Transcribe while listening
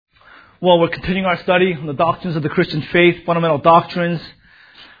Well, we're continuing our study on the doctrines of the Christian faith, fundamental doctrines.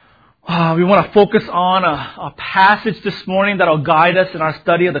 We want to focus on a passage this morning that will guide us in our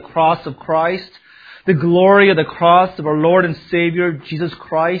study of the cross of Christ, the glory of the cross of our Lord and Savior, Jesus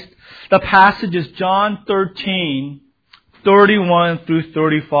Christ. The passage is John 13, 31 through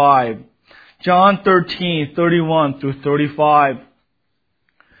 35. John 13, 31 through 35.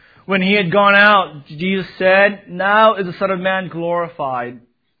 When he had gone out, Jesus said, "Now is the Son of Man glorified,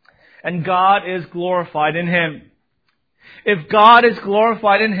 and God is glorified in Him. If God is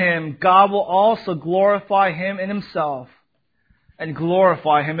glorified in Him, God will also glorify Him in Himself, and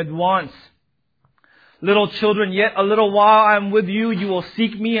glorify Him at once. Little children, yet a little while I am with you. You will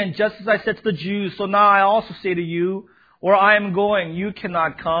seek me, and just as I said to the Jews, so now I also say to you, where I am going, you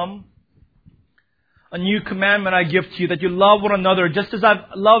cannot come. A new commandment I give to you, that you love one another. Just as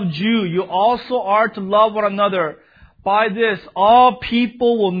I've loved you, you also are to love one another. By this, all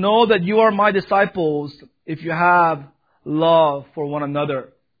people will know that you are my disciples, if you have love for one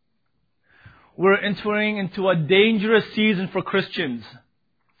another." We're entering into a dangerous season for Christians.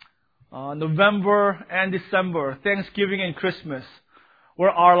 November and December, Thanksgiving and Christmas,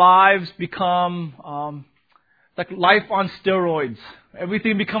 where our lives become like life on steroids.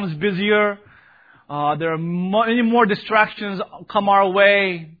 Everything becomes busier. There are many more distractions come our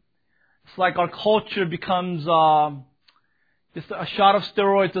way. It's like our culture becomes just a shot of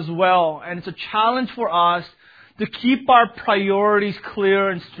steroids as well. And it's a challenge for us to keep our priorities clear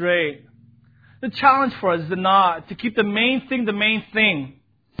and straight. The challenge for us is to keep the main thing the main thing.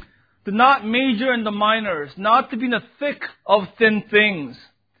 To not major in the minors. Not to be in the thick of thin things.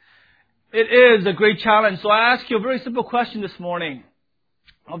 It is a great challenge. So I ask you a very simple question this morning.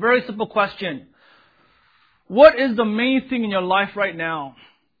 A very simple question. What is the main thing in your life right now?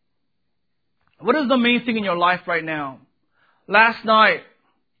 What is the main thing in your life right now? Last night,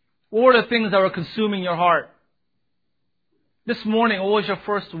 what were the things that were consuming your heart? This morning, what was your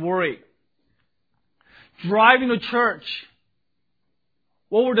first worry? Driving to church,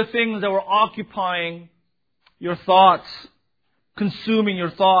 what were the things that were occupying your thoughts, consuming your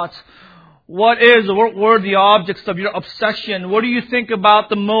thoughts? What were the objects of your obsession? What do you think about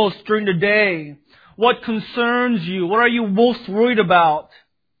the most during the day? What concerns you? What are you most worried about?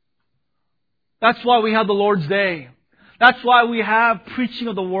 That's why we have the Lord's Day. That's why we have preaching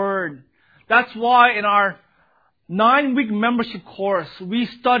of the Word. That's why in our 9-week membership course, we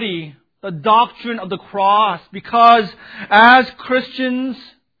study the doctrine of the cross. Because as Christians,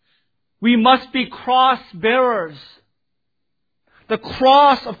 we must be cross bearers. The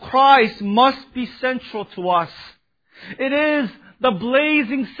cross of Christ must be central to us. It is the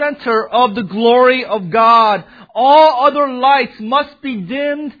blazing center of the glory of God. All other lights must be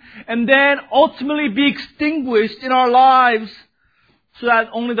dimmed and then ultimately be extinguished in our lives so that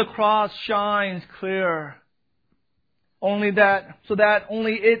only the cross shines clear. So that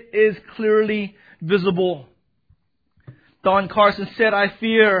only it is clearly visible. Don Carson said, "I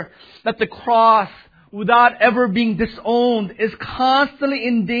fear that the cross, without ever being disowned, is constantly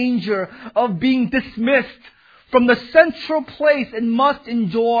in danger of being dismissed from the central place it must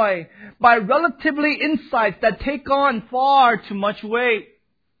enjoy by relatively insights that take on far too much weight.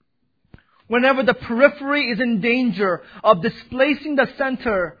 Whenever the periphery is in danger of displacing the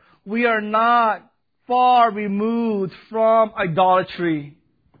center, we are not far removed from idolatry.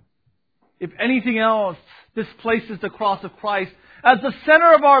 If anything else displaces the cross of Christ as the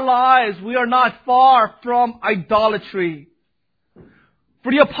center of our lives, we are not far from idolatry."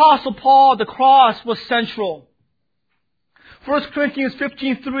 For the Apostle Paul, the cross was central. 1 Corinthians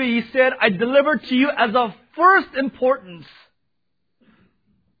 15:3, he said, "I delivered to you as of first importance."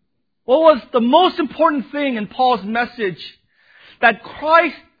 What was the most important thing in Paul's message? That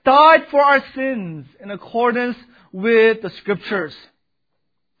Christ died for our sins in accordance with the Scriptures.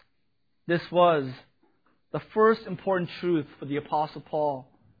 This was the first important truth for the Apostle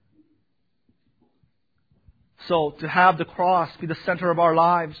Paul. So, to have the cross be the center of our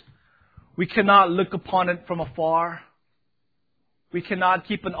lives, we cannot look upon it from afar. We cannot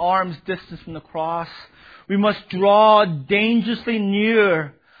keep an arm's distance from the cross. We must draw dangerously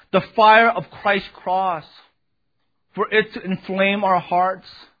near the fire of Christ's cross for it to inflame our hearts.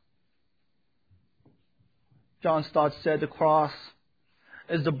 John Stott said, "The cross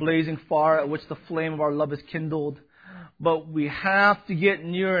is the blazing fire at which the flame of our love is kindled. But we have to get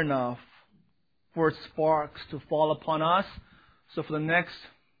near enough for its sparks to fall upon us." So for the next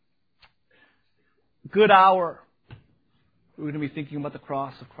good hour, we're going to be thinking about the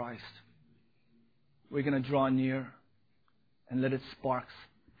cross of Christ. We're going to draw near and let its sparks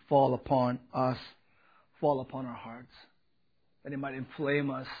fall upon us, fall upon our hearts, that it might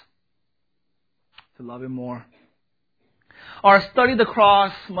inflame us to love Him more. Our study of the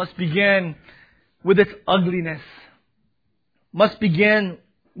cross must begin with its ugliness. Must begin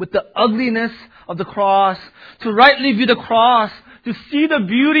with the ugliness of the cross. To rightly view the cross, to see the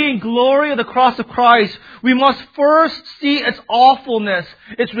beauty and glory of the cross of Christ, we must first see its awfulness,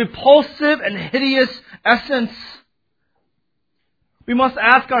 its repulsive and hideous essence. We must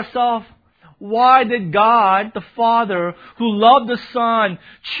ask ourselves, why did God, the Father, who loved the Son,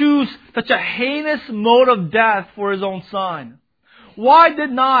 choose such a heinous mode of death for His own Son? Why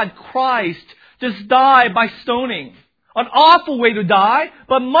did not Christ just die by stoning? An awful way to die,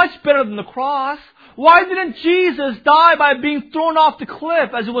 but much better than the cross. Why didn't Jesus die by being thrown off the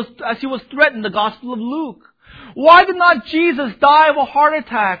cliff as he was threatened in the Gospel of Luke? Why did not Jesus die of a heart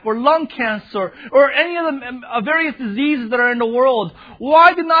attack or lung cancer or any of the various diseases that are in the world?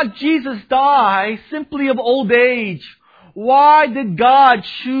 Why did not Jesus die simply of old age? Why did God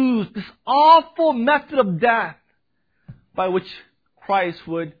choose this awful method of death by which Christ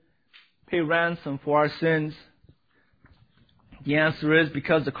would pay ransom for our sins? The answer is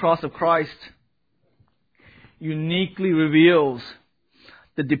because the cross of Christ uniquely reveals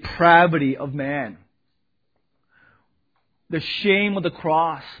the depravity of man. The shame of the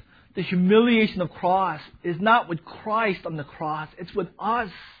cross, the humiliation of the cross is not with Christ on the cross, it's with us.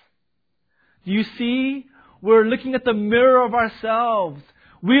 Do you see? We're looking at the mirror of ourselves.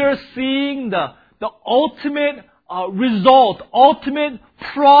 We are seeing the ultimate result, ultimate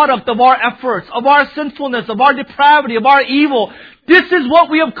product of our efforts, of our sinfulness, of our depravity, of our evil. This is what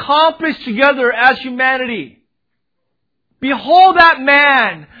we have accomplished together as humanity. Behold that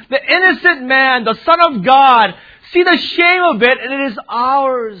man, the innocent man, the Son of God. See the shame of it, and it is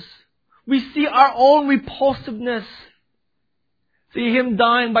ours. We see our own repulsiveness. See Him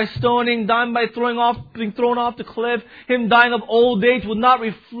dying by stoning, dying by being thrown off the cliff. Him dying of old age will not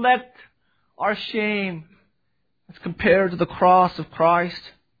reflect our shame as compared to the cross of Christ.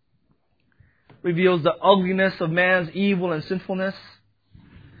 Reveals the ugliness of man's evil and sinfulness.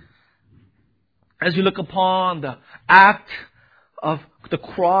 As we look upon the act of the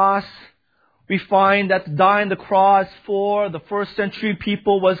cross, we find that dying on the cross for the first century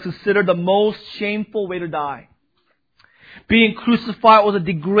people was considered the most shameful way to die. Being crucified was a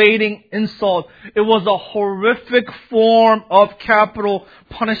degrading insult. It was a horrific form of capital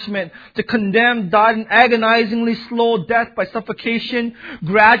punishment. The condemned died an agonizingly slow death by suffocation,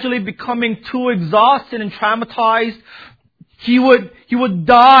 gradually becoming too exhausted and traumatized. He would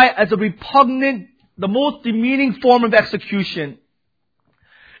die as a repugnant, the most demeaning form of execution.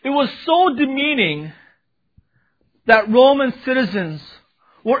 It was so demeaning that Roman citizens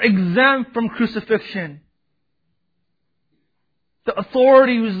were exempt from crucifixion. The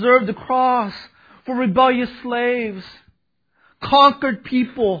authority reserved the cross for rebellious slaves, conquered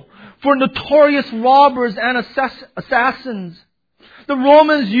people, for notorious robbers and assassins. The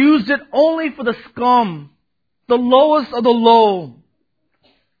Romans used it only for the scum, the lowest of the low.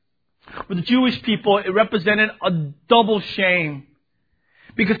 For the Jewish people, it represented a double shame,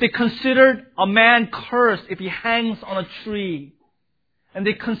 because they considered a man cursed if he hangs on a tree. And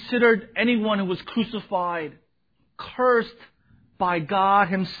they considered anyone who was crucified cursed by God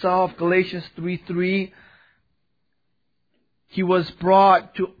Himself. Galatians 3:3. He was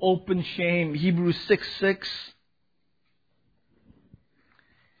brought to open shame. Hebrews 6:6.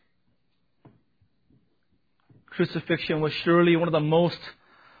 Crucifixion was surely one of the most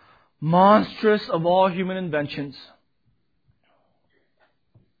monstrous of all human inventions.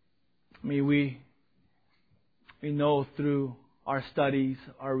 I mean, we know through our studies,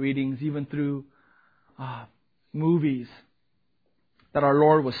 our readings, even through movies, that our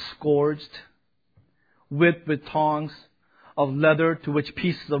Lord was scourged, whipped with tongs of leather to which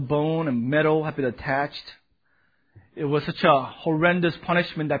pieces of bone and metal have been attached. It was such a horrendous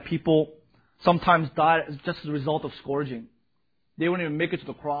punishment that people sometimes died just as a result of scourging. They wouldn't even make it to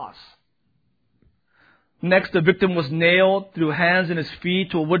the cross. Next, the victim was nailed through hands and his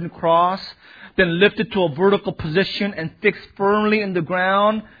feet to a wooden cross, then lifted to a vertical position and fixed firmly in the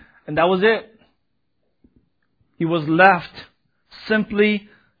ground, and that was it. He was left simply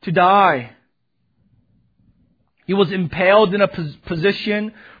to die. He was impaled in a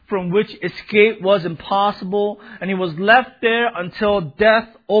position from which escape was impossible, and he was left there until death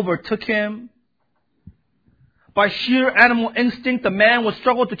overtook him. By sheer animal instinct, the man would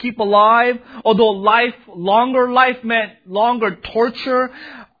struggle to keep alive. Although longer life meant longer torture,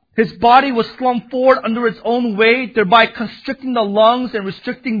 his body was slumped forward under its own weight, thereby constricting the lungs and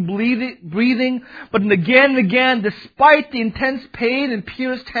restricting breathing. But again and again, despite the intense pain and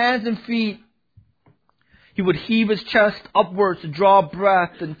pierced hands and feet, he He would heave his chest upwards to draw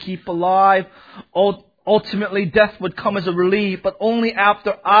breath and keep alive. Ultimately, death would come as a relief, but only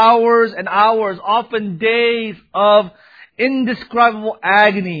after hours and hours, often days of indescribable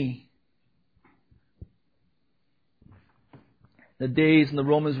agony. The days when the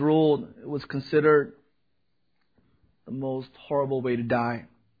Romans ruled, it was considered the most horrible way to die.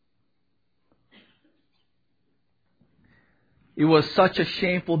 It was such a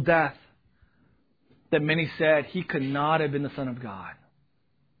shameful death that many said he could not have been the Son of God.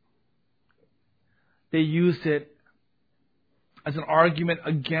 They used it as an argument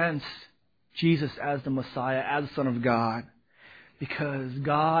against Jesus as the Messiah, as the Son of God, because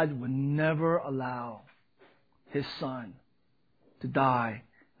God would never allow His Son to die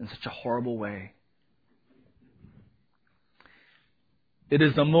in such a horrible way. It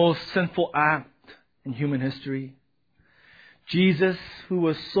is the most sinful act in human history. Jesus, who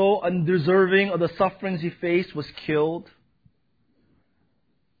was so undeserving of the sufferings He faced, was killed.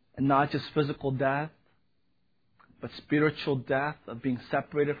 And not just physical death, but spiritual death of being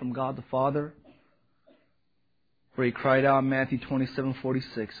separated from God the Father. For He cried out in Matthew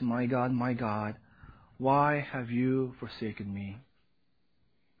 27:46, my God, why have you forsaken me?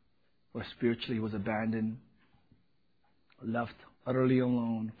 Where spiritually He was abandoned, left utterly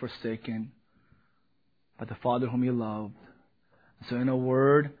alone, forsaken by the Father whom He loved. So in a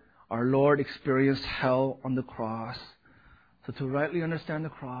word, our Lord experienced hell on the cross. So to rightly understand the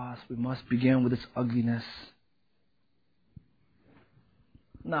cross, we must begin with its ugliness.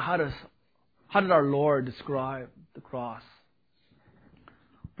 Now, how did our Lord describe the cross?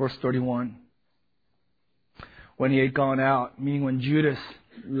 Verse 31. When He had gone out, meaning when Judas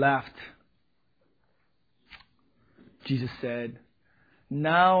left, Jesus said,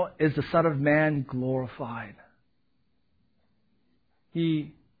 now is the Son of Man glorified.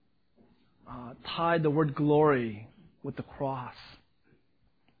 He tied the word glory with the cross.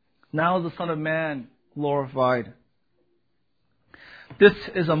 Now is the Son of Man glorified. This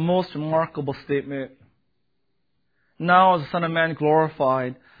is a most remarkable statement. Now is the Son of Man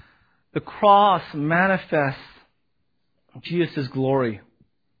glorified. The cross manifests Jesus' glory.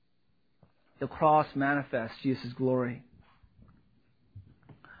 The cross manifests Jesus' glory.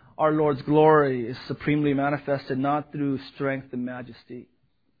 Our Lord's glory is supremely manifested not through strength and majesty,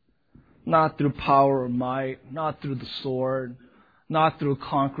 not through power or might, not through the sword, not through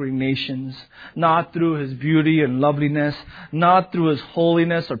conquering nations, not through His beauty and loveliness, not through His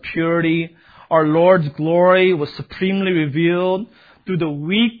holiness or purity. Our Lord's glory was supremely revealed through the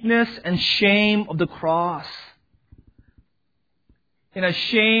weakness and shame of the cross. In a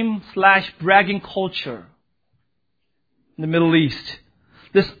shame/bragging culture in the Middle East,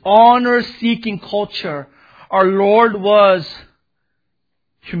 this honor-seeking culture, our Lord was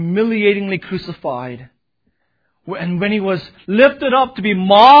humiliatingly crucified. And when He was lifted up to be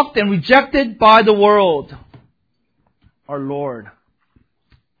mocked and rejected by the world, our Lord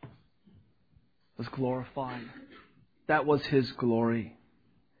was glorified. That was His glory.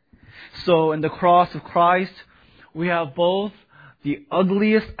 So in the cross of Christ, we have both the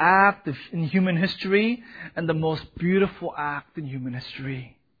ugliest act in human history and the most beautiful act in human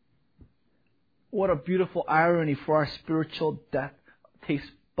history. What a beautiful irony for our spiritual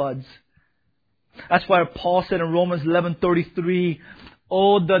taste buds. That's why Paul said in Romans 11:33,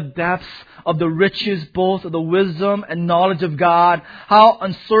 oh, the depths of the riches both of the wisdom and knowledge of God. How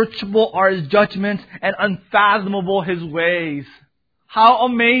unsearchable are His judgments and unfathomable His ways. How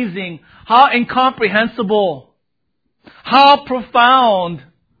amazing, how incomprehensible, how profound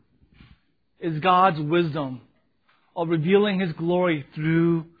is God's wisdom of revealing His glory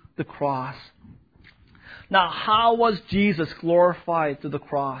through the cross. Now, how was Jesus glorified through the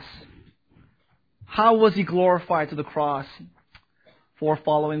cross? How was He glorified through the cross? 4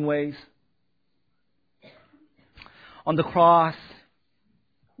 following ways. On the cross,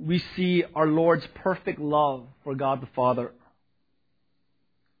 we see our Lord's perfect love for God the Father.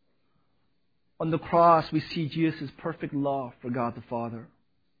 On the cross, we see Jesus' perfect love for God the Father.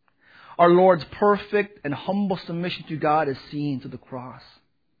 Our Lord's perfect and humble submission to God is seen through the cross.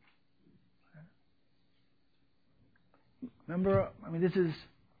 Remember, this is,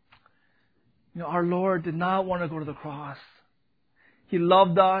 our Lord did not want to go to the cross. He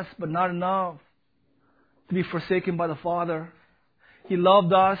loved us, but not enough to be forsaken by the Father. He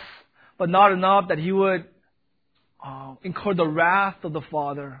loved us, but not enough that He would incur the wrath of the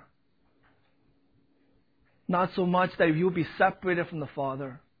Father. Not so much that He would be separated from the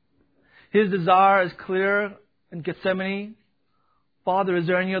Father. His desire is clear in Gethsemane. Father, is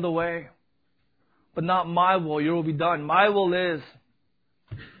there any other way? But not my will, your will be done. My will is,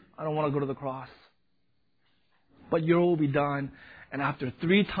 I don't want to go to the cross. but your will be done. And after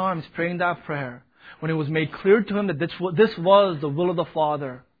 3 times praying that prayer, when it was made clear to him that this was the will of the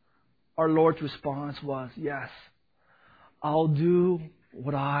Father, our Lord's response was, yes, I'll do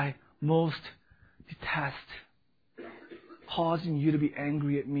what I most detest, causing you to be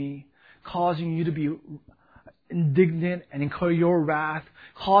angry at me, causing you to be indignant and incur your wrath,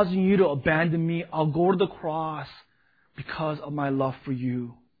 causing you to abandon me. I'll go to the cross because of my love for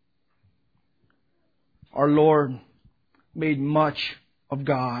you. Our Lord made much of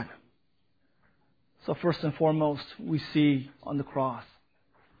God. So first and foremost, we see on the cross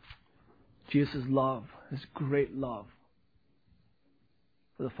Jesus' love, His great love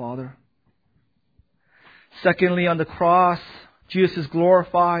for the Father. Secondly, on the cross, Jesus is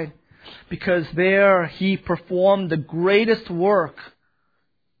glorified because there He performed the greatest work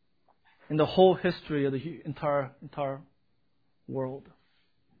in the whole history of the entire world.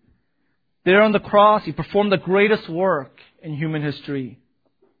 There on the cross, He performed the greatest work in human history.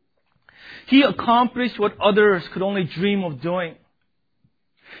 He accomplished what others could only dream of doing.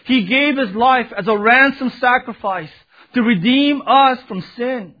 He gave His life as a ransom sacrifice to redeem us from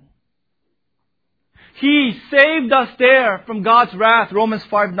sin. He saved us there from God's wrath, Romans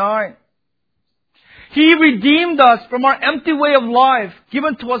 5:9. He redeemed us from our empty way of life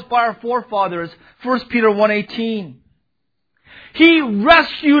given to us by our forefathers, 1 Peter 1:18. He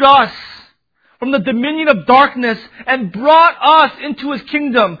rescued us from the dominion of darkness and brought us into His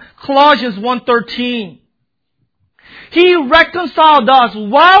kingdom, Colossians 1:13. He reconciled us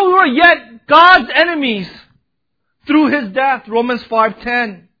while we were yet God's enemies through His death, Romans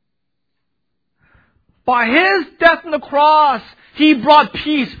 5:10. By His death on the cross, He brought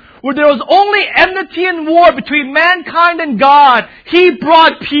peace. Where there was only enmity and war between mankind and God, He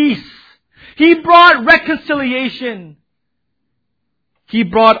brought peace. He brought reconciliation. He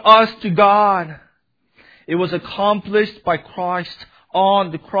brought us to God. It was accomplished by Christ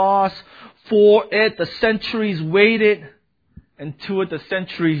on the cross. For it, the centuries waited, and to it, the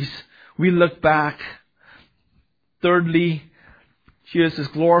centuries we look back. Thirdly, Jesus is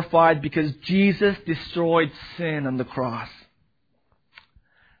glorified because Jesus destroyed sin on the cross.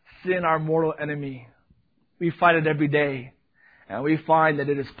 Sin, our mortal enemy. We fight it every day, and we find that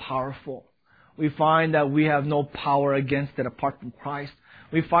it is powerful. We find that we have no power against it apart from Christ.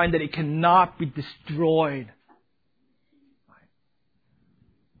 We find that it cannot be destroyed.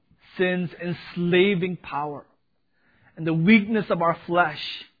 Sin's enslaving power and the weakness of our flesh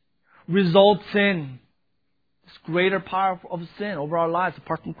results in this greater power of sin over our lives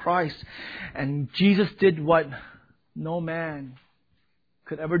apart from Christ. And Jesus did what no man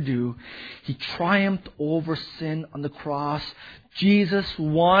could ever do. He triumphed over sin on the cross. Jesus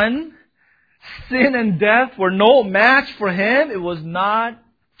won. Sin and death were no match for Him. It was not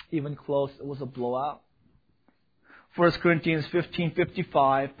even close. It was a blowout. 1 Corinthians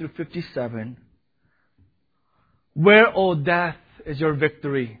 15:55 through 57. Where, O death, is your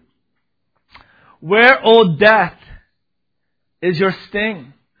victory? Where, O death, is your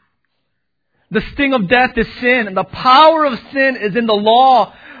sting? The sting of death is sin, and the power of sin is in the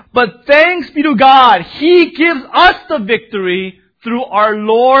law. But thanks be to God, He gives us the victory through our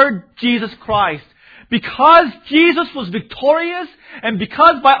Lord Jesus Christ. Because Jesus was victorious, and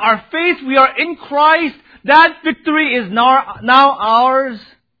because by our faith we are in Christ, that victory is now ours.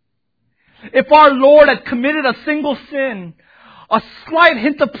 If our Lord had committed a single sin, a slight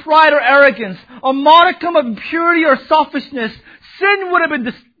hint of pride or arrogance, a modicum of impurity or selfishness, sin would have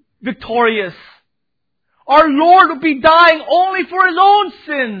been victorious. Our Lord would be dying only for His own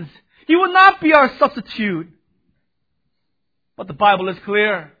sins. He would not be our substitute. But the Bible is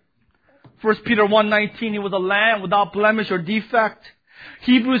clear. 1 Peter 1:19, He was a lamb without blemish or defect.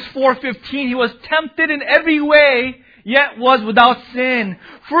 Hebrews 4:15, He was tempted in every way, yet was without sin.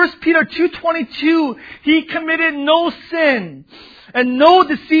 1 Peter 2:22, He committed no sin, and no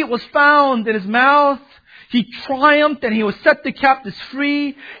deceit was found in His mouth. He triumphed and He was set the captives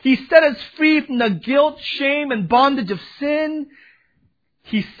free. He set us free from the guilt, shame, and bondage of sin.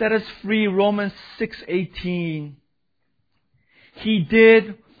 He set us free, Romans 6:18. He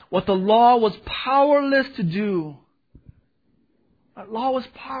did what the law was powerless to do. The law was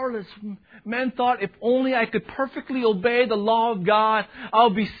powerless. Men thought, if only I could perfectly obey the law of God, I'll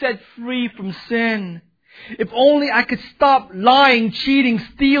be set free from sin. If only I could stop lying, cheating,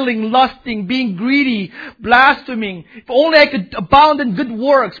 stealing, lusting, being greedy, blaspheming. If only I could abound in good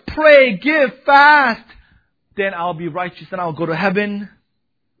works, pray, give, fast, then I'll be righteous and I'll go to heaven.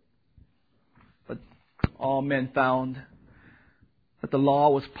 But all men found that the law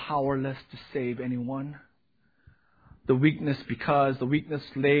was powerless to save anyone. The weakness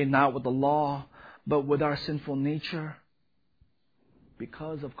lay not with the law, But with our sinful nature,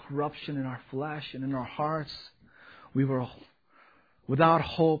 because of corruption in our flesh and in our hearts, we were without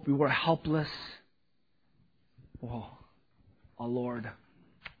hope. We were helpless. Well, our Lord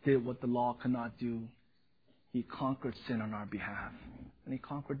did what the law could not do. He conquered sin on our behalf. And He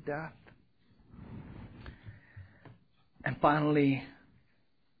conquered death. And finally,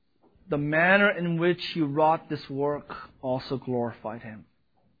 the manner in which He wrought this work also glorified Him.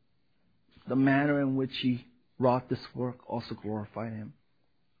 The manner in which He wrought this work also glorified Him.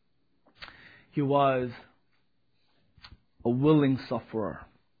 He was a willing sufferer.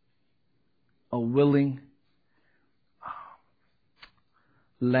 A willing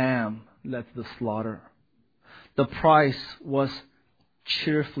lamb led to the slaughter. The price was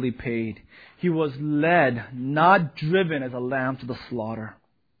cheerfully paid. He was led, not driven as a lamb to the slaughter.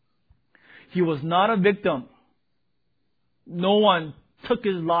 He was not a victim. No one took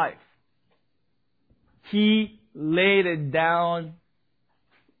His life. He laid it down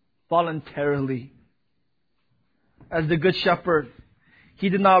voluntarily. As the Good Shepherd, He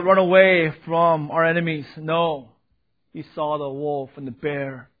did not run away from our enemies. No. He saw the wolf and the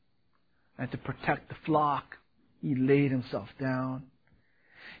bear. And to protect the flock, He laid Himself down.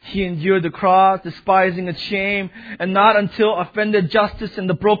 He endured the cross, despising its shame, and not until offended justice and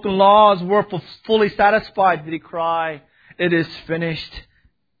the broken laws were fully satisfied did He cry, "It is finished."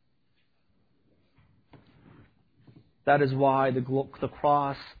 That is why the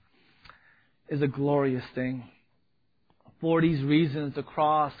cross is a glorious thing. For these reasons, the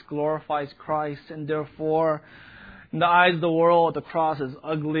cross glorifies Christ, and therefore, in the eyes of the world, the cross is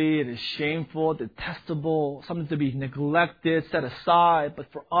ugly, it is shameful, detestable, something to be neglected, set aside.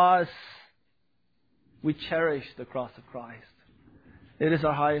 But for us, we cherish the cross of Christ. It is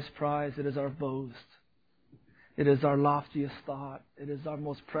our highest prize. It is our boast. It is our loftiest thought. It is our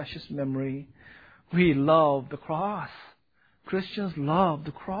most precious memory. We love the cross. Christians love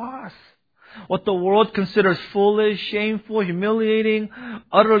the cross. What the world considers foolish, shameful, humiliating,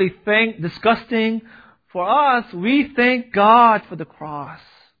 utterly disgusting, for us, we thank God for the cross.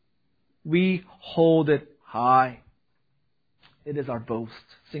 We hold it high. It is our boast,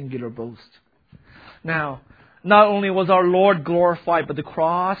 singular boast. Now, not only was our Lord glorified by the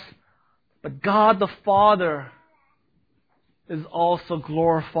cross, but God the Father is also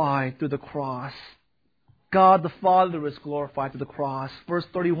glorified through the cross. God the Father is glorified through the cross. Verse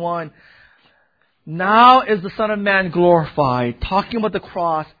 31, now is the Son of Man glorified, talking about the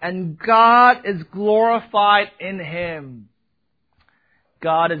cross, and God is glorified in Him.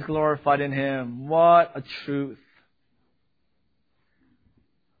 God is glorified in Him. What a truth.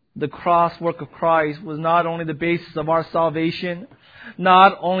 The cross work of Christ was not only the basis of our salvation,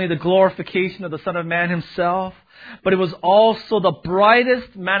 not only the glorification of the Son of Man Himself, but it was also the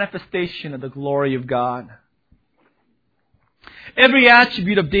brightest manifestation of the glory of God. Every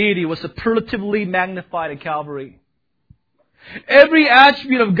attribute of deity was superlatively magnified at Calvary. Every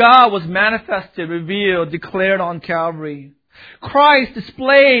attribute of God was manifested, revealed, declared on Calvary. Christ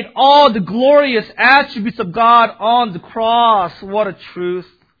displayed all the glorious attributes of God on the cross. What a truth.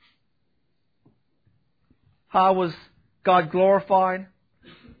 How was God glorified?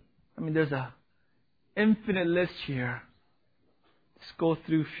 There's an infinite list here. Let's go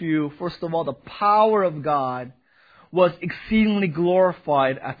through a few. First of all, the power of God was exceedingly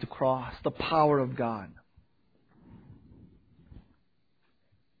glorified at the cross. The power of God.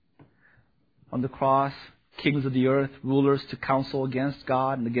 On the cross, kings of the earth, rulers to counsel against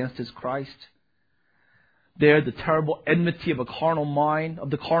God and against His Christ. There, the terrible enmity of the carnal mind,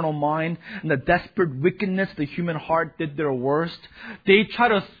 and the desperate wickedness of the human heart did their worst. They try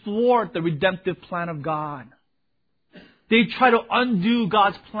to thwart the redemptive plan of God. They try to undo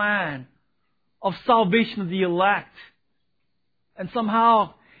God's plan of salvation of the elect, and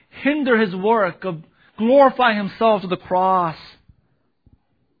somehow hinder His work of glorifying Himself to the cross.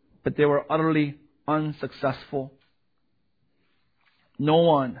 But they were utterly unsuccessful. No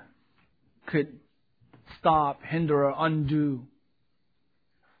one could stop, hinder, or undo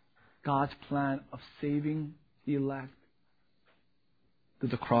God's plan of saving the elect through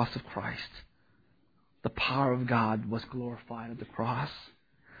the cross of Christ. The power of God was glorified at the cross.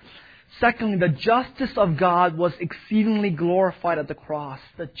 Secondly, the justice of God was exceedingly glorified at the cross.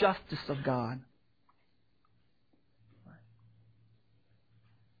 The justice of God.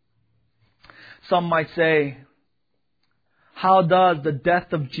 Some might say, how does the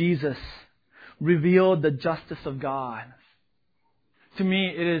death of Jesus reveal the justice of God? To me,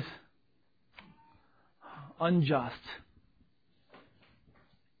 it is unjust.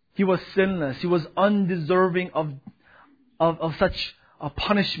 He was sinless. He was undeserving of such a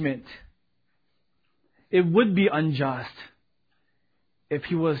punishment. it would be unjust if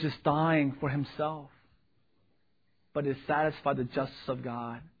He was just dying for Himself. But it satisfied the justice of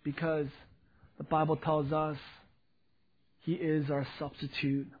God, because the Bible tells us He is our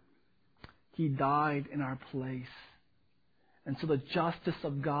substitute. He died in our place. And so the justice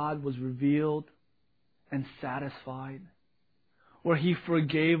of God was revealed and satisfied, where He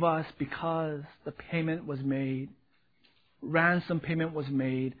forgave us because the payment was made. Ransom payment was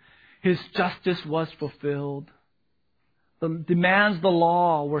made. His justice was fulfilled. The demands of the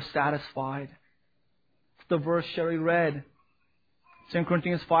law were satisfied. It's the verse Sherry read. 2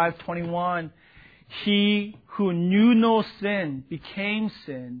 Corinthians 5:21. He who knew no sin became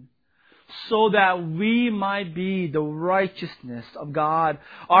sin, so that we might be the righteousness of God.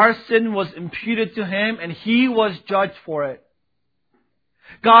 Our sin was imputed to Him, and He was judged for it.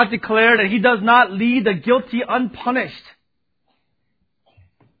 God declared that He does not leave the guilty unpunished.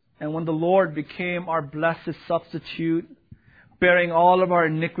 And when the Lord became our blessed substitute, bearing all of our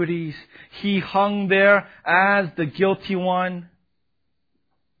iniquities, He hung there as the guilty one.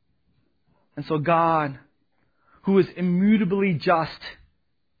 And so God, who is immutably just,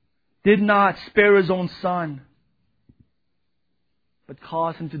 did not spare His own Son, but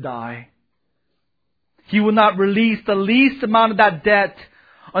caused Him to die. He would not release the least amount of that debt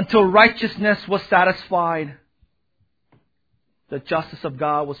until righteousness was satisfied. The justice of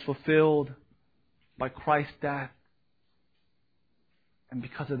God was fulfilled by Christ's death. And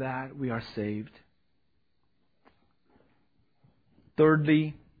because of that, we are saved.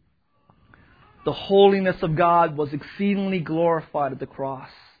 Thirdly, the holiness of God was exceedingly glorified at the cross.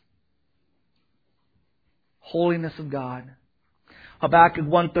 Holiness of God. Habakkuk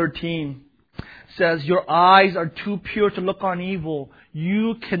 1:13 says, your eyes are too pure to look on evil.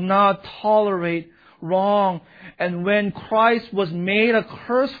 You cannot tolerate wrong. And when Christ was made a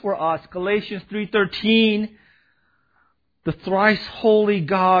curse for us, Galatians 3:13, the thrice holy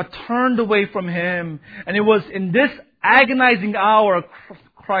God turned away from Him. And it was in this agonizing hour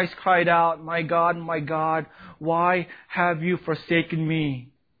Christ cried out, my God, why have you forsaken me?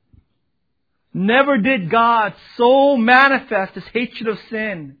 Never did God so manifest His hatred of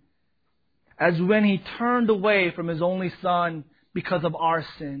sin as when He turned away from His only Son because of our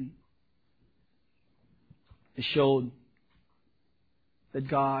sin. It showed that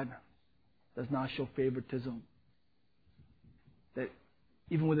God does not show favoritism. That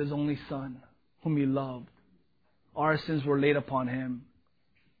even with His only Son, whom He loved, our sins were laid upon Him.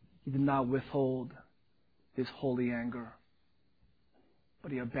 He did not withhold His holy anger,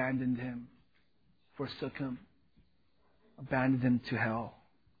 but He abandoned Him, forsook Him, abandoned Him to hell.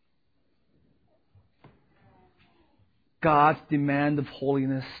 God's demand of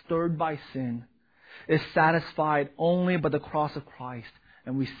holiness, stirred by sin, is satisfied only by the cross of Christ.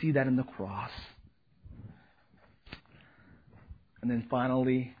 And we see that in the cross. And then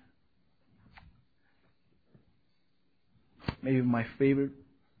finally, maybe my favorite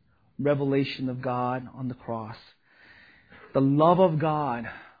revelation of God on the cross. The love of God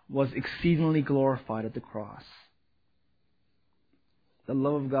was exceedingly glorified at the cross. The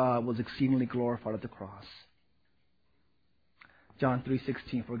love of God was exceedingly glorified at the cross. John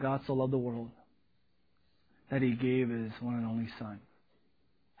 3:16, for God so loved the world that He gave His one and only Son.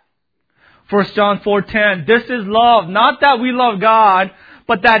 1 John 4:10, this is love, not that we love God,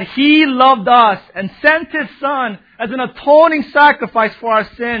 but that He loved us and sent His Son as an atoning sacrifice for our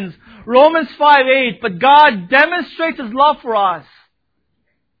sins. Romans 5:8, but God demonstrates His love for us.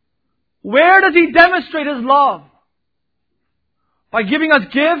 Where does He demonstrate His love? By giving us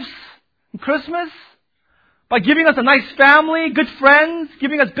gifts on Christmas? By giving us a nice family, good friends,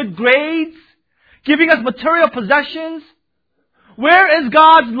 giving us good grades, giving us material possessions? Where is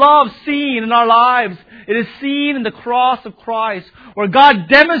God's love seen in our lives? It is seen in the cross of Christ, where God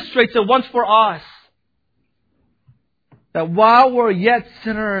demonstrates it once for us. That while we're yet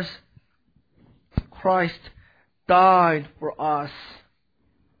sinners, Christ died for us.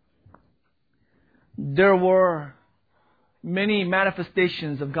 There were many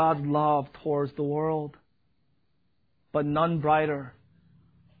manifestations of God's love towards the world, but none brighter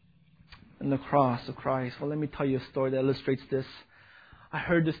than the cross of Christ. Well, let me tell you a story that illustrates this. I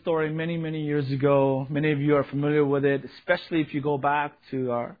heard this story many, many years ago. Many of you are familiar with it, especially if you go back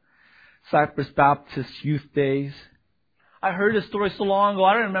to our Cypress Baptist youth days. I heard this story so long ago,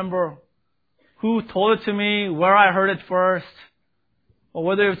 I don't remember who told it to me, where I heard it first, or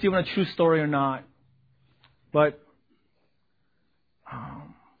whether it's even a true story or not. But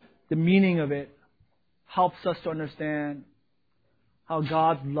the meaning of it helps us to understand how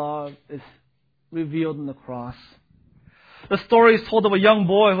God's love is revealed in the cross. The story is told of a young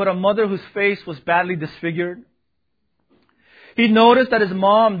boy who had a mother whose face was badly disfigured. He noticed that his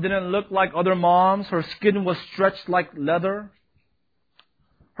mom didn't look like other moms. Her skin was stretched like leather.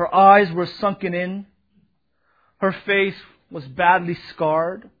 Her eyes were sunken in. Her face was badly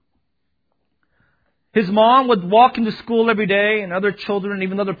scarred. His mom would walk into school every day, and other children,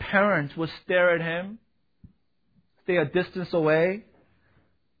 even other parents, would stare at him, stay a distance away,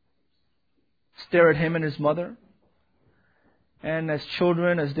 stare at him and his mother. And as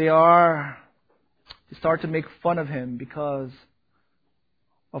children, as they are, they start to make fun of him because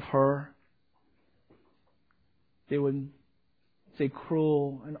of her. They would say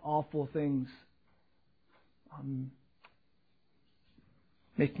cruel and awful things,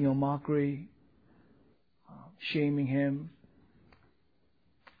 making a mockery, shaming him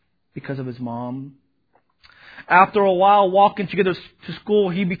because of his mom. After a while walking together to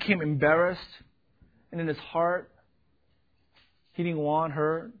school, he became embarrassed. And in his heart, he didn't want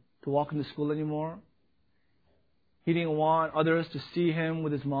her to walk into school anymore. He didn't want others to see him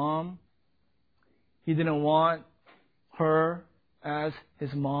with his mom. He didn't want her as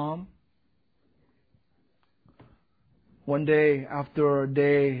his mom. One day, after a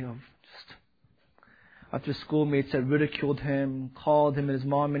day of after schoolmates had ridiculed him, called him and his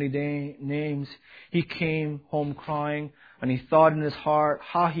mom many names, he came home crying, and he thought in his heart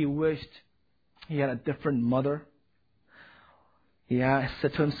how he wished he had a different mother. He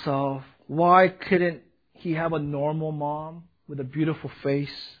said to himself, why couldn't he have a normal mom with a beautiful face?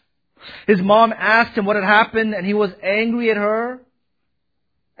 His mom asked him what had happened, and he was angry at her,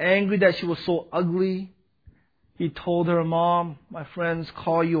 angry that she was so ugly. He told her, Mom, my friends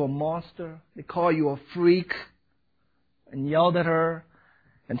call you a monster. They call you a freak. And yelled at her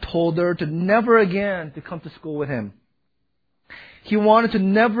and told her to never again to come to school with him. He wanted to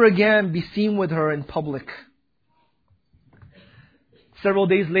never again be seen with her in public. Several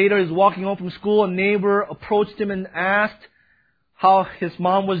days later, he was walking home from school. A neighbor approached him and asked how his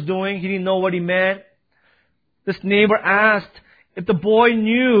mom was doing. He didn't know what he meant. This neighbor asked if the boy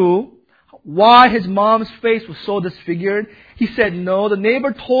knew why his mom's face was so disfigured. He said no. The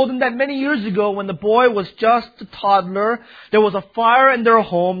neighbor told him that many years ago, when the boy was just a toddler, there was a fire in their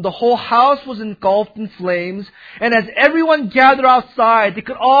home. The whole house was engulfed in flames. And as everyone gathered outside, they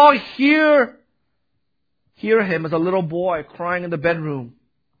could all hear him as a little boy crying in the bedroom.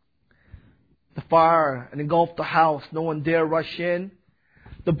 The fire had engulfed the house. No one dare rush in.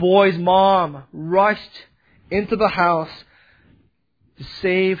 The boy's mom rushed into the house to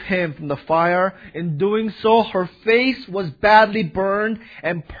save him from the fire. In doing so, her face was badly burned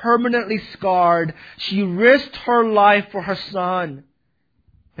and permanently scarred. She risked her life for her son,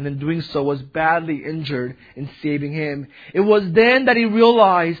 and in doing so was badly injured in saving him. It was then that he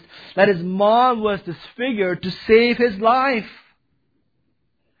realized that his mom was disfigured to save his life.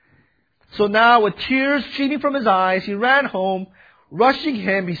 So now, with tears streaming from his eyes, he ran home. Rushing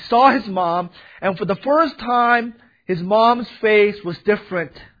him, he saw his mom, and for the first time, his mom's face was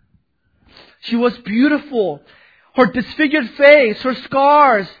different. She was beautiful. Her disfigured face, her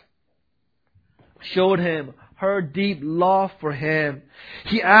scars, showed him her deep love for him.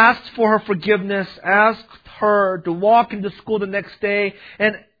 He asked for her forgiveness, asked her to walk into school the next day,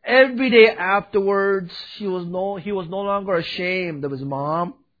 and every day afterwards, he was no longer ashamed of his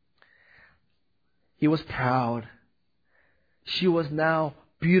mom. He was proud. She was now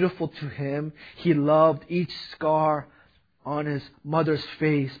beautiful to him. He loved each scar on his mother's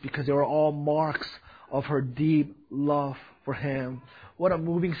face because they were all marks of her deep love for him. What a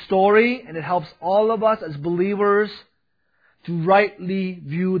moving story, and it helps all of us as believers to rightly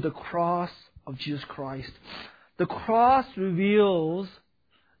view the cross of Jesus Christ. The cross reveals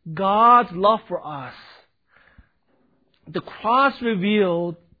God's love for us. The cross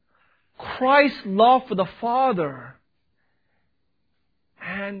revealed Christ's love for the Father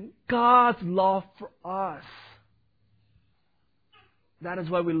and God's love for us. That is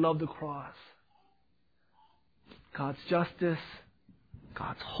why we love the cross. God's justice,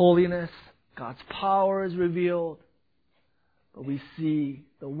 God's holiness, God's power is revealed. But we see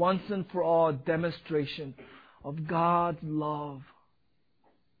the once and for all demonstration of God's love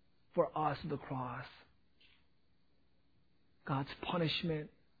for us at the cross. God's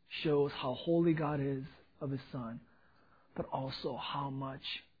punishment shows how holy God is of His Son, but also how much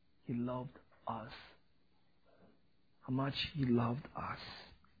He loved us. How much He loved us.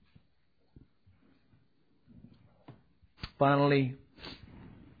 Finally,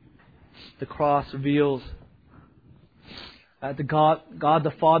 the cross reveals that God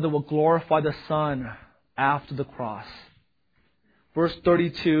the Father will glorify the Son after the cross. Verse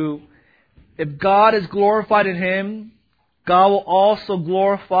 32, if God is glorified in Him, God will also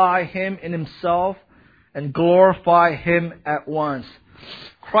glorify Him in Himself and glorify Him at once.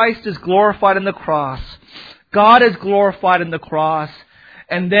 Christ is glorified in the cross. God is glorified in the cross.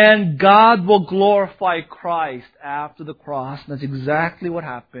 And then God will glorify Christ after the cross. And that's exactly what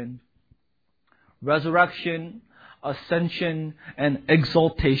happened. Resurrection, ascension, and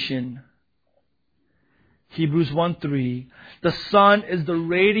exaltation. Hebrews 1:3. The Son is the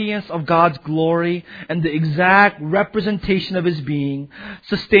radiance of God's glory and the exact representation of His being,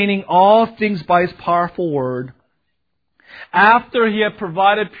 sustaining all things by His powerful word. After He had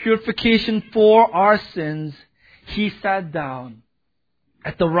provided purification for our sins, He sat down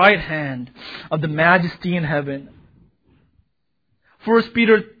at the right hand of the Majesty in heaven. 1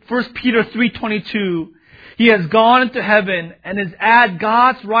 Peter 3:22. He has gone into heaven and is at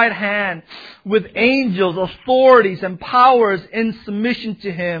God's right hand with angels, authorities, and powers in submission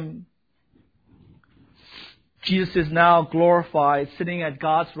to Him. Jesus is now glorified, sitting at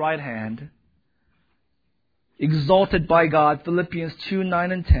God's right hand, exalted by God. Philippians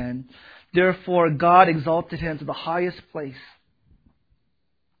 2:9 and 10. Therefore God exalted Him to the highest place,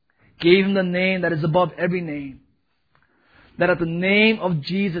 gave Him the name that is above every name, that at the name of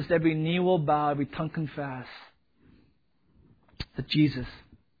Jesus every knee will bow, every tongue confess that Jesus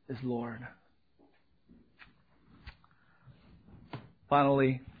is Lord.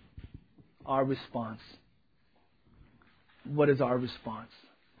 Finally, our response. What is our response?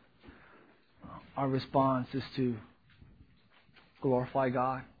 Our response is to glorify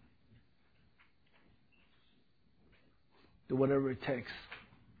God. Do whatever it takes.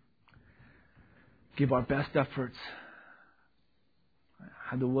 Give our best efforts.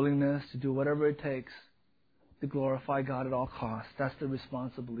 Have the willingness to do whatever it takes to glorify God at all costs. That's the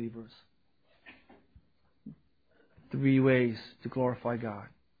response of believers. 3 ways to glorify God.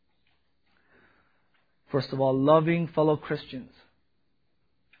 First of all, loving fellow Christians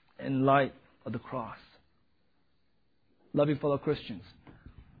in light of the cross. Loving fellow Christians.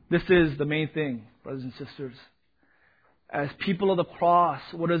 This is the main thing, brothers and sisters. As people of the cross,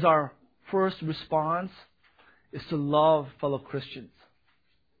 what is our first response? Is to love fellow Christians.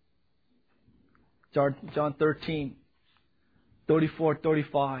 John 13, 34,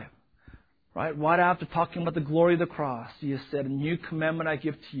 35. Right after talking about the glory of the cross, He has said, "A new commandment I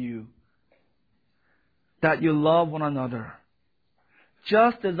give to you, that you love one another.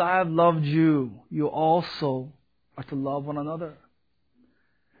 Just as I have loved you, you also are to love one another."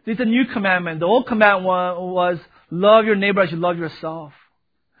 It's a new commandment. The old commandment was love your neighbor as you love yourself.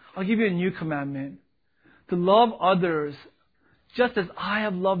 I'll give you a new commandment. To love others just as I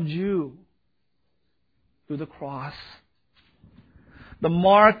have loved you through the cross. The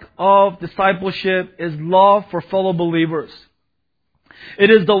mark of discipleship is love for fellow believers. It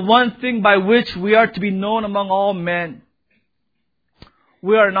is the one thing by which we are to be known among all men.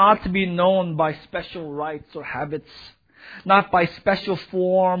 We are not to be known by special rites or habits, not by special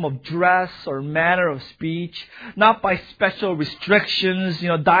form of dress or manner of speech, not by special restrictions,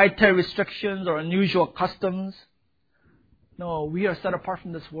 dietary restrictions or unusual customs. No, we are set apart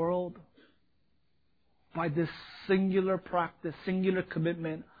from this world by this singular practice, singular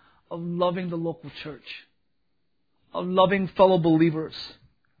commitment of loving the local church, of loving fellow believers.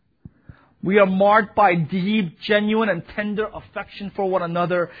 We are marked by deep, genuine, and tender affection for one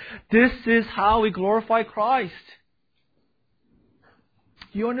another. This is how we glorify Christ.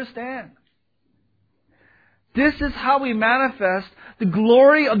 You understand? This is how we manifest the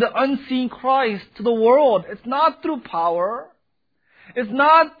glory of the unseen Christ to the world. It's not through power. It's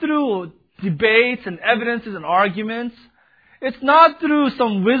not through debates and evidences and arguments. It's not through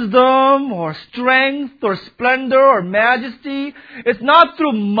some wisdom or strength or splendor or majesty. It's not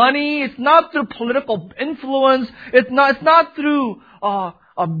through money. It's not through political influence. It's not through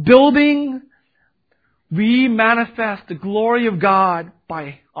a building. We manifest the glory of God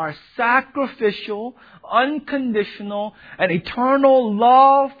by our sacrificial, unconditional, and eternal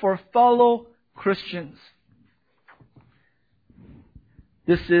love for fellow Christians.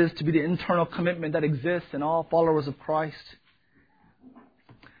 This is to be the internal commitment that exists in all followers of Christ.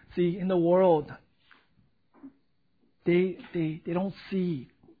 See, in the world, they don't see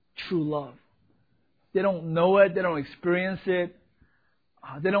true love. They don't know it. They don't experience it.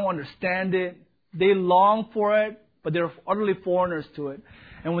 They don't understand it. They long for it, but they're utterly foreigners to it.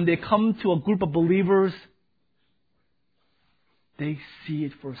 And when they come to a group of believers, they see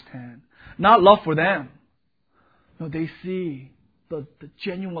it firsthand. Not love for them. No, they see the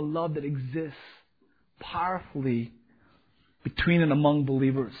genuine love that exists powerfully between and among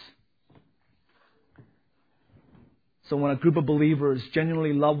believers. So when a group of believers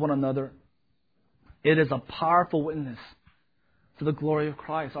genuinely love one another, it is a powerful witness to the glory of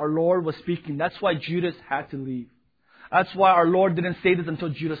Christ. Our Lord was speaking. That's why Judas had to leave. That's why our Lord didn't say this until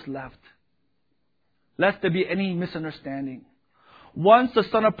Judas left. Lest there be any misunderstanding. Once the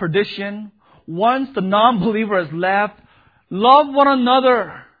son of perdition, once the non-believer has left, love one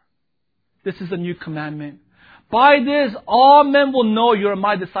another. This is a new commandment. By this, all men will know you are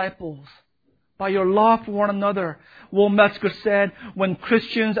my disciples. By your love for one another. Will Metzger said, when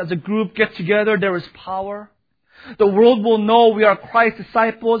Christians as a group get together, there is power. The world will know we are Christ's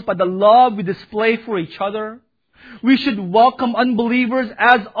disciples by the love we display for each other. We should welcome unbelievers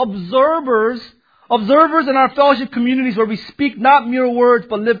as observers in our fellowship communities where we speak not mere words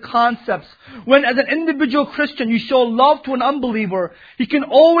but live concepts. When as an individual Christian you show love to an unbeliever, he can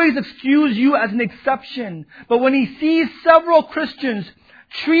always excuse you as an exception. But when he sees several Christians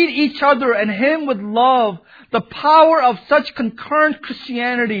treat each other and him with love, the power of such concurrent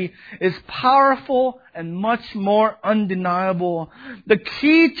Christianity is powerful and much more undeniable. The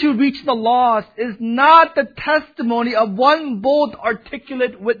key to reaching the lost is not the testimony of one bold,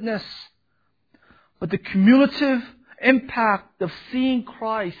 articulate witness, but the cumulative impact of seeing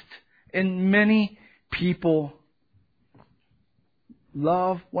Christ in many people.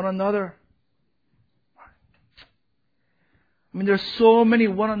 Love one another. I mean, there's so many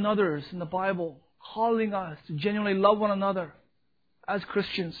one another's in the Bible calling us to genuinely love one another as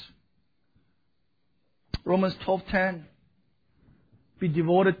Christians. Romans 12:10. Be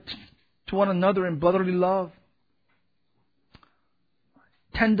devoted to one another in brotherly love.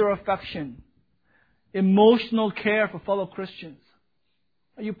 Tender affection. Emotional care for fellow Christians.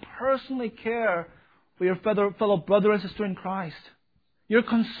 You personally care for your fellow brother and sister in Christ. You're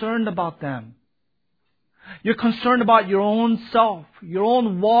concerned about them. You're concerned about your own self, your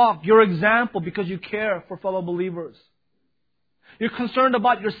own walk, your example because you care for fellow believers. You're concerned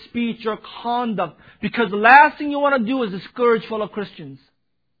about your speech, your conduct, because the last thing you want to do is discourage fellow Christians.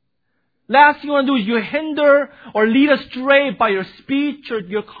 Last thing you want to do is you hinder or lead astray by your speech or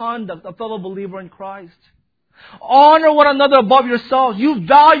your conduct a fellow believer in Christ. Honor one another above yourselves. You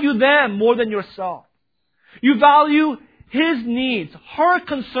value them more than yourself. You value his needs, her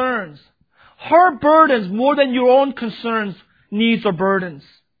concerns, her burdens more than your own concerns, needs, or burdens.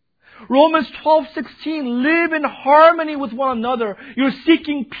 Romans 12:16, live in harmony with one another. You're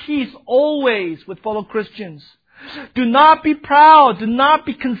seeking peace always with fellow Christians. Do not be proud. Do not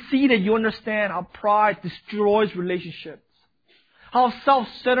be conceited. You understand how pride destroys relationships. How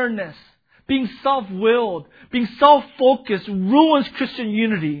self-centeredness, being self-willed, being self-focused ruins Christian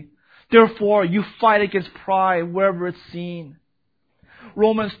unity. Therefore, you fight against pride wherever it's seen.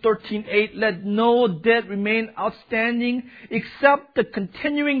 Romans 13:8, let no debt remain outstanding except the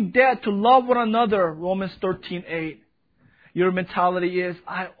continuing debt to love one another. Romans 13:8. Your mentality is,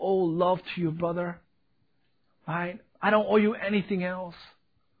 I owe love to you, brother. Right? I don't owe you anything else.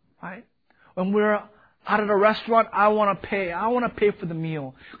 Right? When we're out at a restaurant, I want to pay. I want to pay for the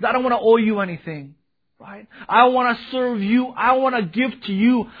meal. I don't want to owe you anything. Right? I want to serve you. I want to give to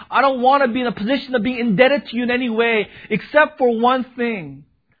you. I don't want to be in a position of being indebted to you in any way, except for one thing.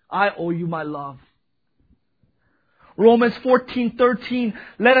 I owe you my love. Romans 14:13.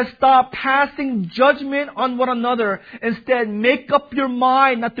 Let us stop passing judgment on one another. Instead, make up your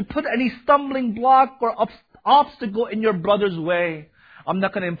mind not to put any stumbling block or obstacle in your brother's way. I'm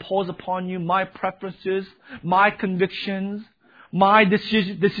not going to impose upon you my preferences, my convictions, my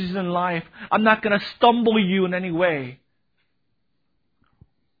decisions in life. I'm not going to stumble you in any way.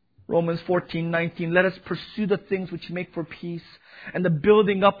 Romans 14:19. Let us pursue the things which make for peace and the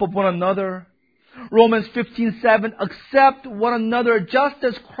building up of one another. Romans 15:7. Accept one another just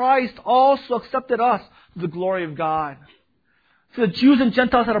as Christ also accepted us to the glory of God. So the Jews and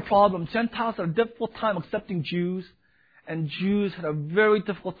Gentiles had a problem. Gentiles had a difficult time accepting Jews, and Jews had a very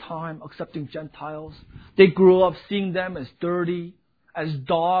difficult time accepting Gentiles. They grew up seeing them as dirty, as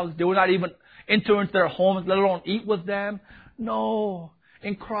dogs. They would not even enter into their homes, let alone eat with them. No.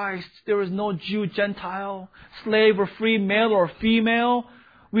 In Christ, there is no Jew, Gentile, slave or free, male or female.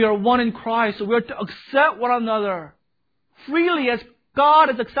 We are one in Christ, so we are to accept one another freely as God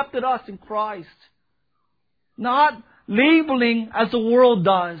has accepted us in Christ. Not labeling as the world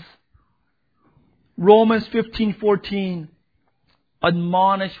does. Romans 15:14.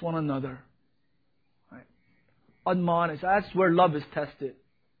 Admonish one another. Right? Admonish. That's where love is tested.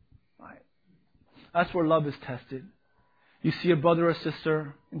 Right? That's where love is tested. You see a brother or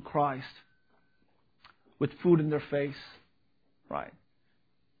sister in Christ with food in their face. Right?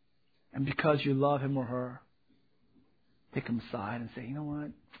 And because you love him or her, take them aside and say, you know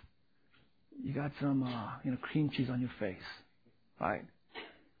what? You got some cream cheese on your face. Right?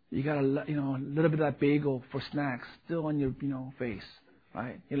 You got a little bit of that bagel for snacks still on your, face,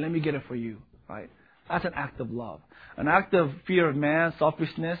 right? Here, let me get it for you, right? That's an act of love. An act of fear of man,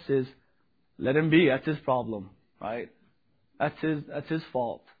 selfishness is let him be. That's his problem, right? That's his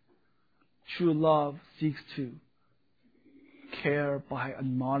fault. True love seeks to care by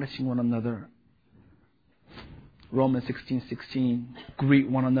admonishing one another. Romans 16:16, greet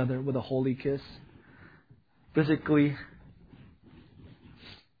one another with a holy kiss. Physically,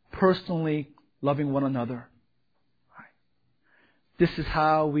 personally loving one another. This is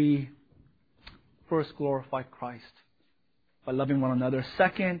how we first glorify Christ, by loving one another.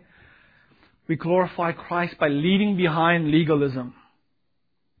 Second, we glorify Christ by leaving behind legalism.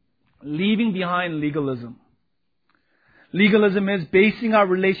 Leaving behind legalism. Legalism is basing our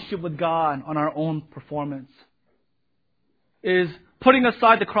relationship with God on our own performance. It is putting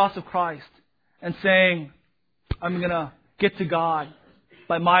aside the cross of Christ and saying, I'm going to get to God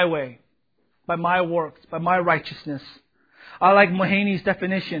by my way, by my works, by my righteousness. I like Mahaney's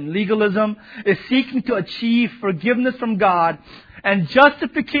definition. Legalism is seeking to achieve forgiveness from God and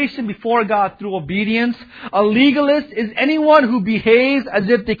justification before God through obedience. A legalist is anyone who behaves as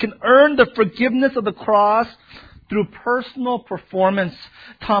if they can earn the forgiveness of the cross through personal performance.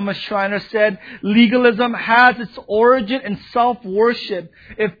 Thomas Schreiner said, legalism has its origin in self-worship.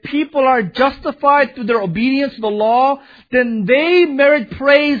 If people are justified through their obedience to the law, then they merit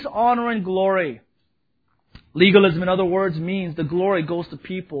praise, honor, and glory. Legalism, in other words, means the glory goes to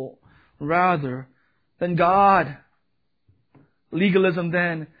people rather than God. Legalism,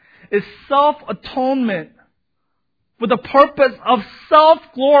 then, is self-atonement for the purpose of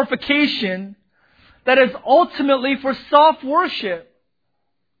self-glorification that is ultimately for self-worship.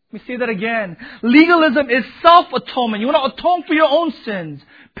 Let me say that again. Legalism is self-atonement. You want to atone for your own sins.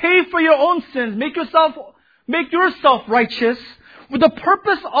 Pay for your own sins. Make yourself righteous. With the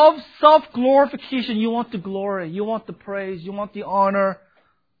purpose of self-glorification, you want the glory. You want the praise. You want the honor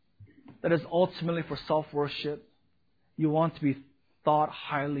that is ultimately for self-worship. You want to be thought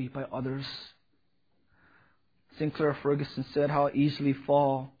highly by others. Sinclair Ferguson said how easily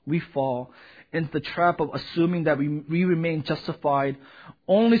we fall into the trap of assuming that we remain justified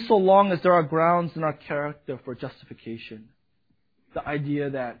only so long as there are grounds in our character for justification. The idea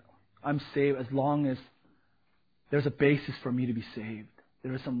that I'm saved as long as there's a basis for me to be saved.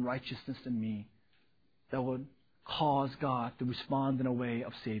 There is some righteousness in me that would cause God to respond in a way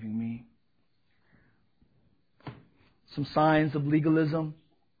of saving me. Some signs of legalism.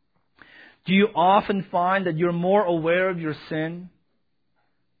 Do you often find that you're more aware of your sin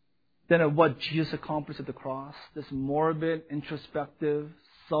than of what Jesus accomplished at the cross? This morbid, introspective,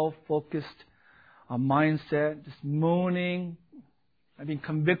 self-focused mindset, just moaning, being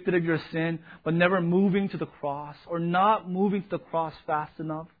convicted of your sin, but never moving to the cross, or not moving to the cross fast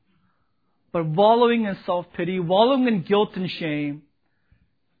enough, but wallowing in self-pity, wallowing in guilt and shame.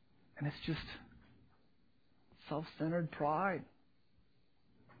 And it's just self-centered pride.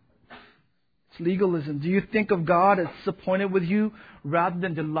 It's legalism. Do you think of God as disappointed with you rather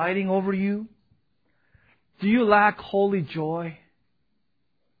than delighting over you? Do you lack holy joy?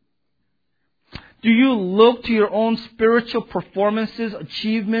 Do you look to your own spiritual performances,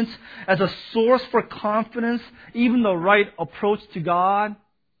 achievements as a source for confidence, even the right approach to God?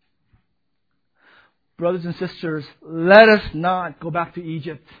 Brothers and sisters, let us not go back to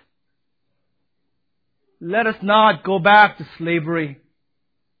Egypt. Let us not go back to slavery.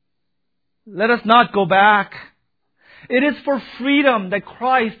 Let us not go back. It is for freedom that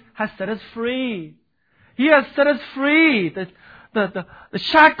Christ has set us free. He has set us free. The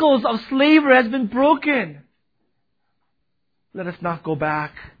shackles of slavery has been broken. Let us not go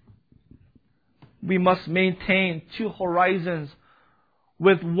back. We must maintain two horizons,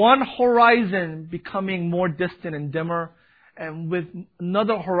 with one horizon becoming more distant and dimmer, and with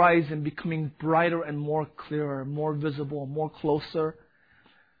another horizon becoming brighter and more clearer, more visible, more closer.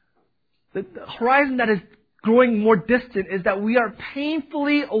 The horizon that is growing more distant is that we are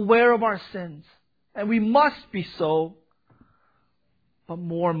painfully aware of our sins. And we must be so. But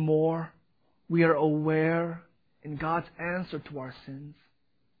more and more, we are aware in God's answer to our sins.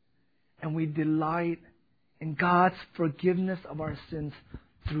 And we delight in God's forgiveness of our sins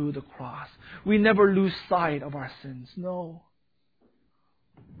through the cross. We never lose sight of our sins. No.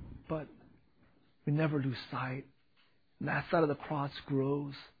 But we never lose sight. And that side of the cross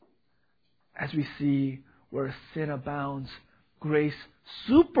grows. As we see where sin abounds, grace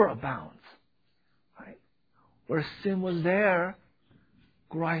superabounds. Right? Where sin was there,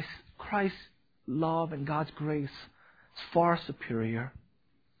 Christ's love and God's grace is far superior.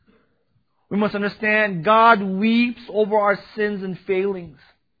 We must understand God weeps over our sins and failings.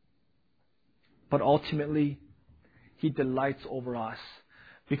 But ultimately, He delights over us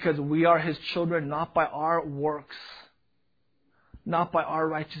because we are His children not by our works, not by our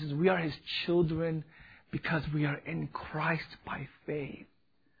righteousness. We are His children because we are in Christ by faith.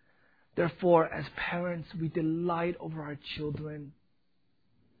 Therefore, as parents, we delight over our children.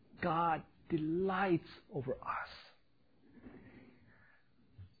 God delights over us.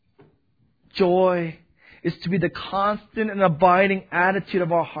 Joy is to be the constant and abiding attitude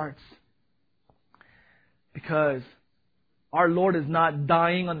of our hearts. Because our Lord is not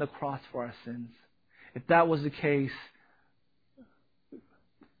dying on the cross for our sins. If that was the case,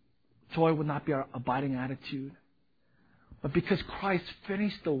 joy would not be our abiding attitude. But because Christ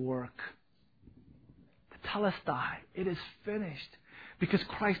finished the work, the telestai, it is finished. Because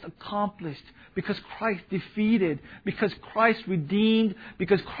Christ accomplished, because Christ defeated, because Christ redeemed,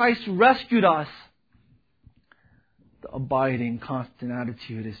 because Christ rescued us. The abiding, constant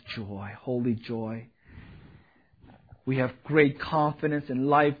attitude is joy, holy joy. We have great confidence in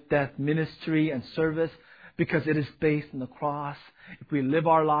life, death, ministry, and service because it is based on the cross. If we live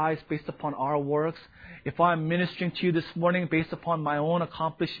our lives based upon our works, if I'm ministering to you this morning based upon my own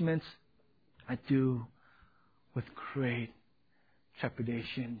accomplishments, I do with great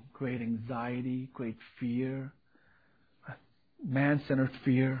trepidation, great anxiety, great fear, man-centered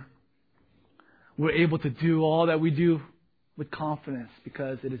fear. We're able to do all that we do with confidence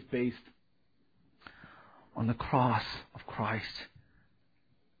because it is based on the cross of Christ.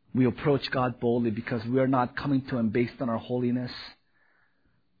 We approach God boldly because we are not coming to Him based on our holiness,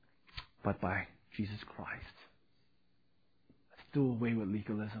 but by Jesus Christ. Let's do away with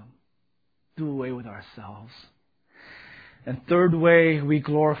legalism. Do away with ourselves. And third way we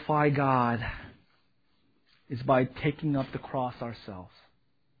glorify God is by taking up the cross ourselves.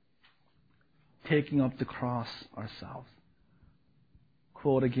 Taking up the cross ourselves.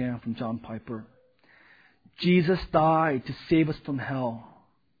 Quote again from John Piper. Jesus died to save us from hell,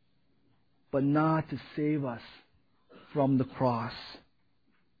 but not to save us from the cross.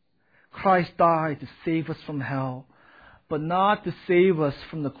 Christ died to save us from hell, but not to save us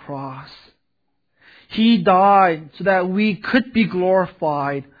from the cross. He died so that we could be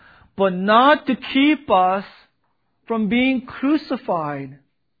glorified, but not to keep us from being crucified.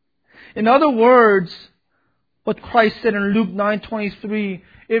 In other words, what Christ said in Luke 9:23,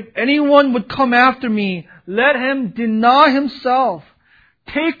 if anyone would come after me, let him deny himself,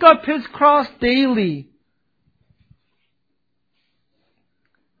 take up his cross daily.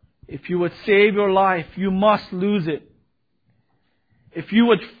 If you would save your life, you must lose it. If you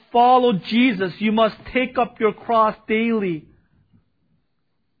would follow Jesus, you must take up your cross daily.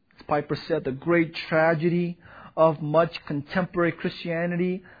 As Piper said, the great tragedy of much contemporary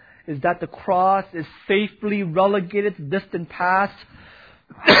Christianity is that the cross is safely relegated to distant past.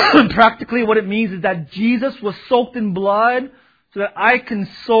 Practically what it means is that Jesus was soaked in blood so that I can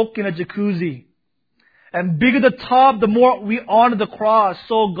soak in a jacuzzi. And bigger the tub, the more we honor the cross.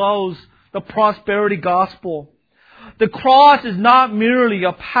 So goes the prosperity gospel. The cross is not merely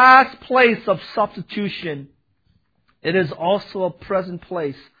a past place of substitution. It is also a present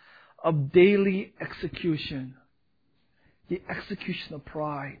place of daily execution. The execution of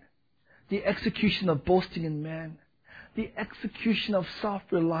pride. The execution of boasting in men. The execution of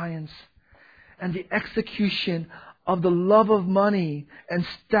self-reliance. And the execution of the love of money and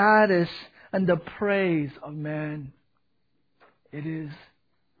status and the praise of man. It is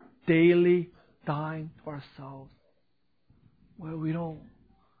daily dying to ourselves, where we don't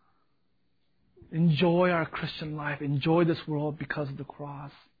enjoy our Christian life, enjoy this world because of the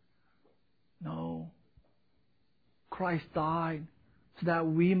cross. No. Christ died so that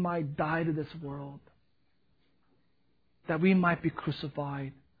we might die to this world, that we might be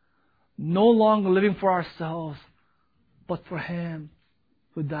crucified, no longer living for ourselves, but for Him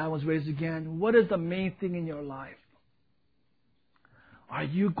who died and was raised again. What is the main thing in your life? Are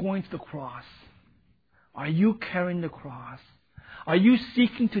you going to the cross? Are you carrying the cross? Are you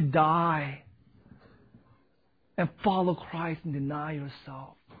seeking to die and follow Christ and deny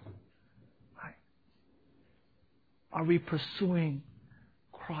yourself? Right? Are we pursuing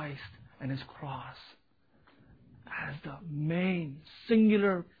Christ and His cross as the main,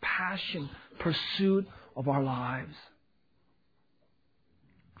 singular passion, pursuit of our lives?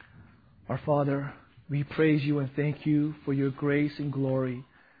 Our Father, we praise You and thank You for Your grace and glory.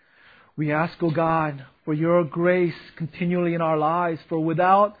 We ask, O God, for Your grace continually in our lives. For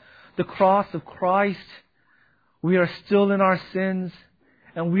without the cross of Christ, we are still in our sins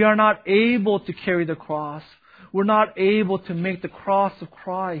and we are not able to carry the cross. We're not able to make the cross of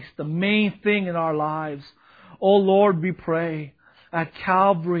Christ the main thing in our lives. O Lord, we pray at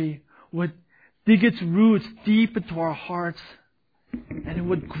Calvary would dig its roots deep into our hearts, and it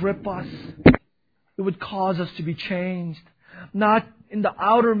would grip us. It would cause us to be changed, not in the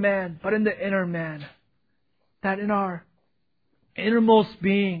outer man, but in the inner man. That in our innermost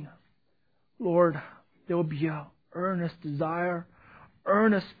being, Lord, there will be an earnest desire,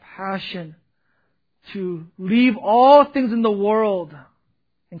 earnest passion to leave all things in the world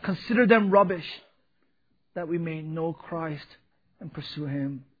and consider them rubbish, that we may know Christ and pursue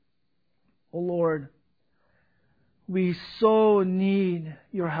Him. Oh Lord, we so need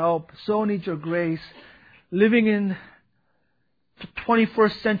your help, so need your grace. Living in the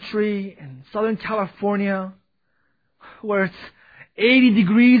 21st century in Southern California, where it's 80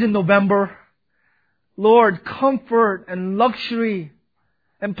 degrees in November, Lord, comfort and luxury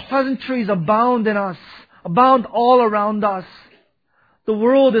and pleasantries abound in us, abound all around us. The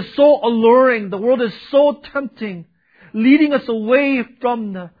world is so alluring, the world is so tempting, leading us away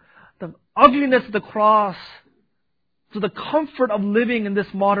from the ugliness of the cross to the comfort of living in this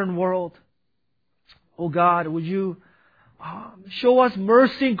modern world. Oh God, would you show us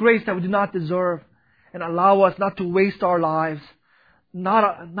mercy and grace that we do not deserve, and allow us not to waste our lives,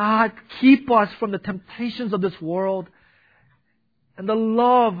 not keep us from the temptations of this world and the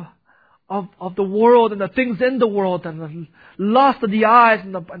love of the world and the things in the world and the lust of the eyes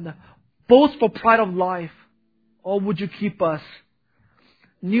and the boastful pride of life. Oh, would you keep us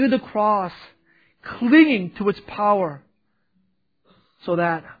near the cross, clinging to its power, so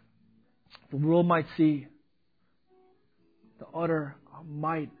that the world might see the utter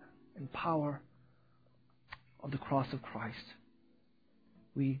might and power of the cross of Christ.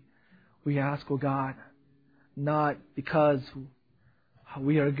 We ask, oh God, not because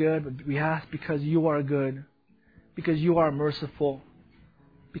we are good, but we ask because you are good, because you are merciful,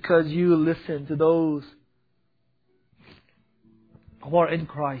 because you listen to those who are in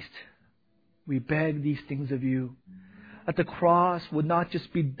Christ. We beg these things of you, that the cross would not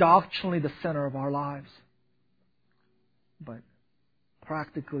just be doctrinally the center of our lives, but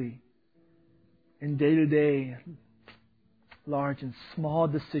practically, in day-to-day, large and small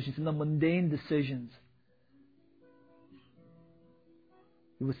decisions, in the mundane decisions,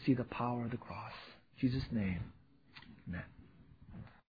 we would see the power of the cross. In Jesus' name, amen.